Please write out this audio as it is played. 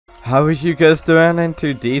How are you guys doing? In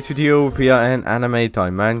today's video we are in Anime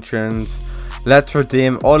Dimensions. Let's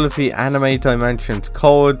redeem all of the Anime Dimensions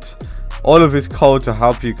codes. All of these codes will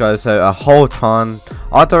help you guys out a whole ton.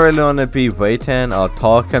 I don't really want to be waiting or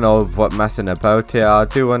talking or messing about here. I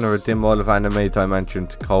do want to redeem all of Anime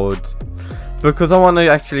Dimensions codes because I want to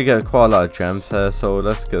actually get quite a lot of gems here. So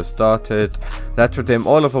let's get started. Let's redeem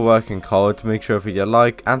all of the working codes. Make sure that you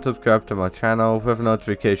like and subscribe to my channel with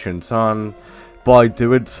notifications on. By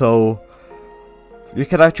doing so, you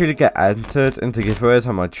can actually get entered into giveaways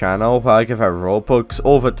on my channel where I give out Robux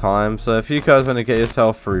all the time. So if you guys want to get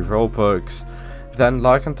yourself free Robux, then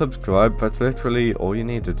like and subscribe. That's literally all you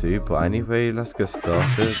need to do. But anyway, let's get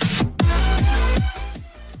started.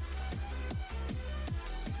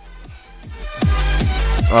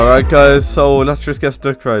 Alright guys, so let's just get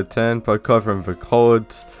stuck right in by covering the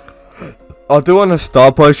codes. I do want to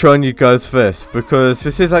start by showing you guys this, because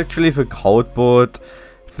this is actually the code board.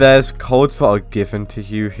 There's codes that are given to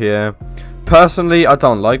you here. Personally, I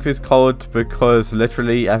don't like these codes because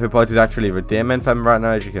literally everybody's actually redeeming them right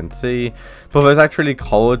now, as you can see. But there's actually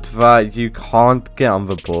codes that you can't get on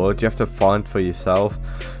the board, you have to find for yourself.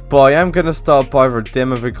 But I am going to start by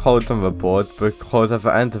redeeming the codes on the board, because at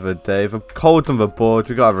the end of the day, the codes on the board,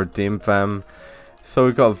 we gotta redeem them. So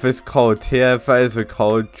we got this code here. That is the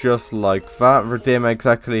code just like that. Redeem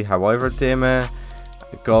exactly how I redeem it.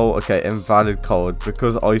 Go, okay, invalid code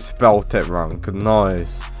because I spelt it wrong.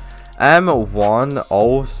 Nice.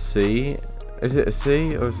 M10C. Is it a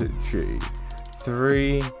C or is it G?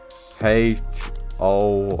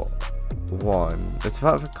 3H01. Is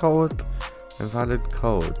that the code? Invalid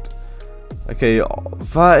code. Okay,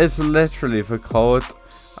 that is literally the code.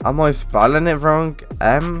 Am I spelling it wrong?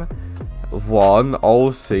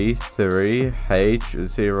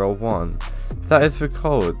 M10C3H01. That is the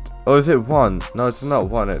code. Or is it 1? No, it's not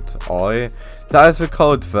 1, it's I. That is the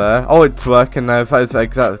code there. Oh, it's working now. That is the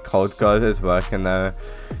exact code, guys. It's working now.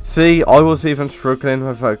 See, I was even struggling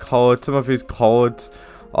with that code. Some of these codes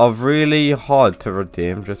are really hard to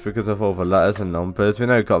redeem just because of all the letters and numbers. We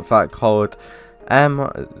now got that code.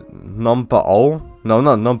 Number O. No,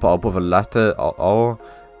 not number O, but the letter O.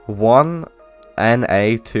 1.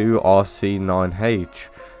 NA2RC9H,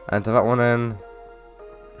 and to that one in,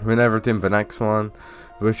 we never redeem the next one,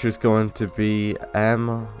 which is going to be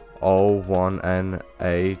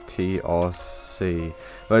MO1NATRC.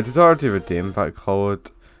 But did I already redeem that code?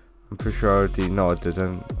 I'm pretty sure I already. No, I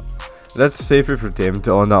didn't. Let's see if we've redeemed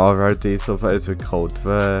it or not already. So that is the code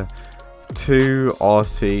there.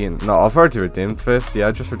 2RC. No, I've already redeemed this. Yeah,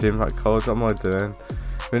 I just redeemed that code. What am I doing?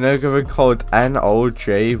 We now go with code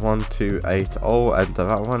NOJ1280, enter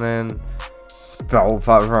that one in. Spelled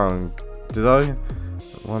that wrong. Did I?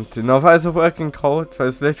 No, that is a working code. That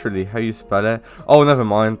is literally how you spell it. Oh, never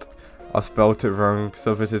mind. I spelled it wrong.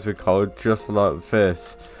 So this is the code just like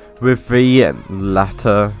this. With the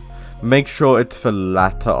letter. Make sure it's the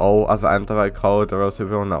letter O at the end of that code, or else it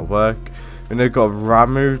will not work. We now got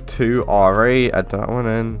Ramu2RE, enter that one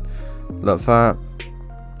in. Like that.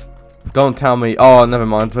 Don't tell me. Oh, never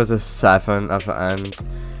mind. There's a 7 at the end.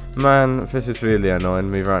 Man, this is really annoying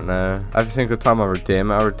me right now. Every single time I redeem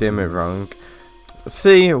it wrong.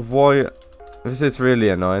 See why? This is really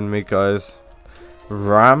annoying me, guys.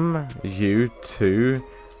 Ram U2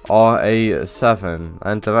 RA7.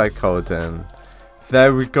 Enter that code in.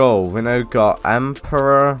 There we go. We now got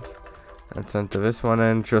Emperor. Let's enter this one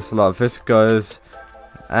in. Just like this, guys.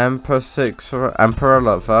 Emperor 6. Emperor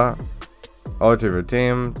like that. Already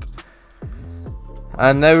redeemed.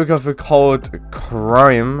 And now we got the code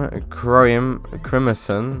Crimson,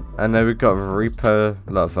 and now we got Reaper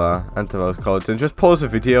Lover, enter those codes, and just pause the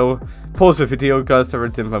video guys to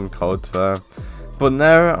redeem them codes there. But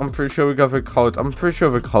now I'm pretty sure we got the code. I'm pretty sure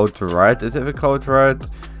the code's red. Is it the code red?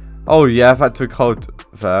 Oh yeah, that's the code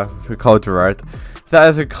there. The code red. That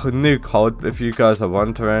is a new code if you guys are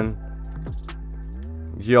wondering.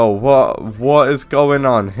 Yo, what is going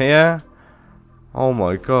on here? Oh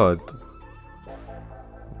my god.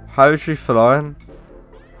 How is she flying?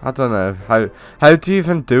 I don't know. How do you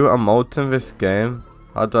even do emotes in this game?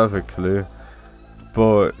 I don't have a clue.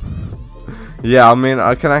 But yeah, I mean,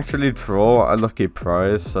 I can actually draw a lucky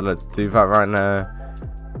prize, so let's do that right now.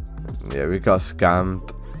 Yeah, we got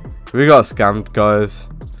scammed. We got scammed, guys.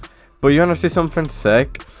 But you wanna see something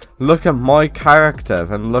sick? Look at my character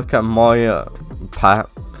and look at my pet.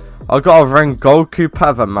 I got a Rengoku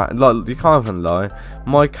pet, man. Like, you can't even lie.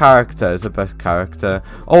 My character is the best character.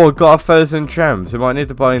 Oh, I got 1,000 gems. We might need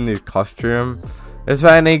to buy a new costume. Is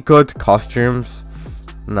there any good costumes?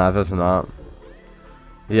 No, there's not.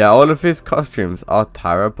 Yeah, all of his costumes are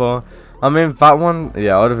terrible. I mean, that one,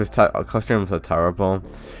 yeah, all of his costumes are terrible.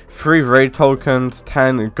 3 raid tokens,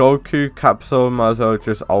 10 Goku capsule, might as well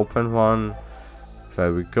just open one.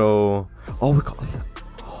 There we go. Oh, we got...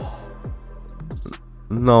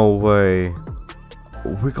 No way.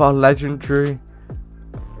 We got a legendary.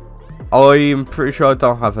 I'm pretty sure I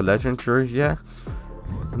don't have a legendary yet.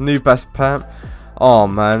 New best pet. Oh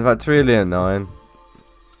man, that's really annoying.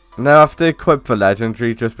 Now I have to equip the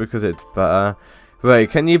legendary just because it's better.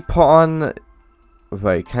 Wait, can you put on...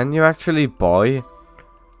 Wait, can you actually buy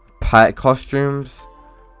pet costumes?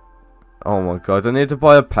 Oh my god, I need to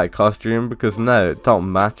buy a pet costume because no, it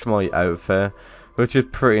don't match my outfit, which is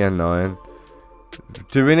pretty annoying.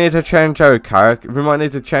 Do we need to change our character? We might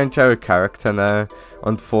need to change our character now,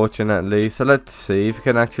 unfortunately. So let's see if we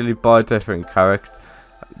can actually buy a different character.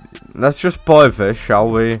 Let's just buy this, shall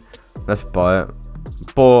we? Let's buy it.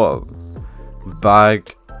 Bought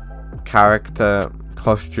bag, character,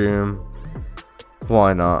 costume.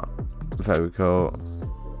 Why not? There we go.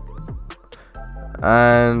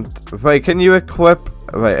 And wait, can you equip?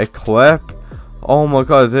 Wait, equip? Oh my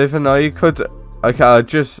god, I didn't even know you could. Okay, I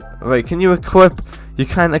just wait. Can you equip? You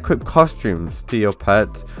can't equip costumes to your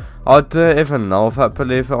pets. I didn't even know that,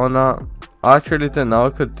 believe it or not. I actually didn't know I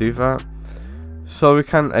could do that. So we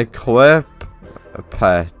can equip a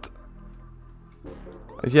pet.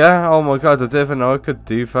 Yeah, oh my god, I didn't even know I could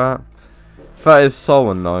do that. That is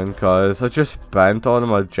so annoying, guys. I just spent all of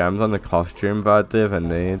my gems on the costume that I didn't even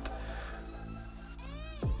need.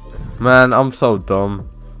 Man, I'm so dumb.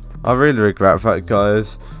 I really regret that,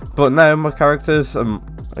 guys. But now my characters,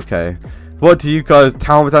 okay. What do you guys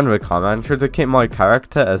tell me down in the comments? Should I keep my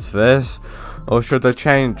character as this? Or should I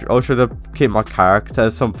change, or should I keep my character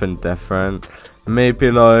as something different?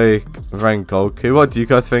 Maybe like Rengoku. What do you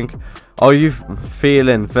guys think? Are you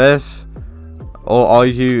feeling this? Or are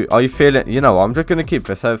you feeling, you know, I'm just gonna keep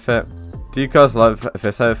this outfit. Do you guys like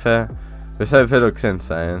this outfit? This outfit looks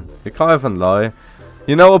insane. You can't even lie.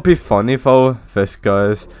 You know what would be funny though, this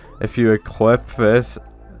guys? If you equip this.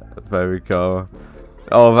 There we go.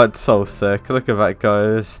 Oh, that's so sick. Look at that,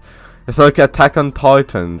 guys. It's like Attack on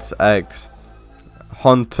Titans X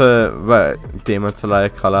Hunter Demon Slayer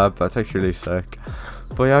collab. That's actually sick.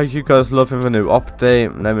 But yeah, you guys loving the new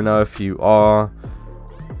update? Let me know if you are.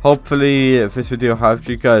 Hopefully this video helped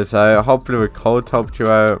you guys out. Hopefully the code helped you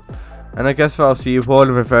out. And I guess I'll see you all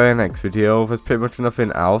in the very next video. There's pretty much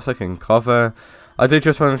nothing else I can cover. I did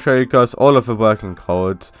just want to show you guys all of the working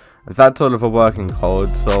codes. That's all of the working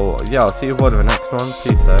codes. So yeah, I'll see you all in the next one.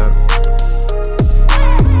 Peace out.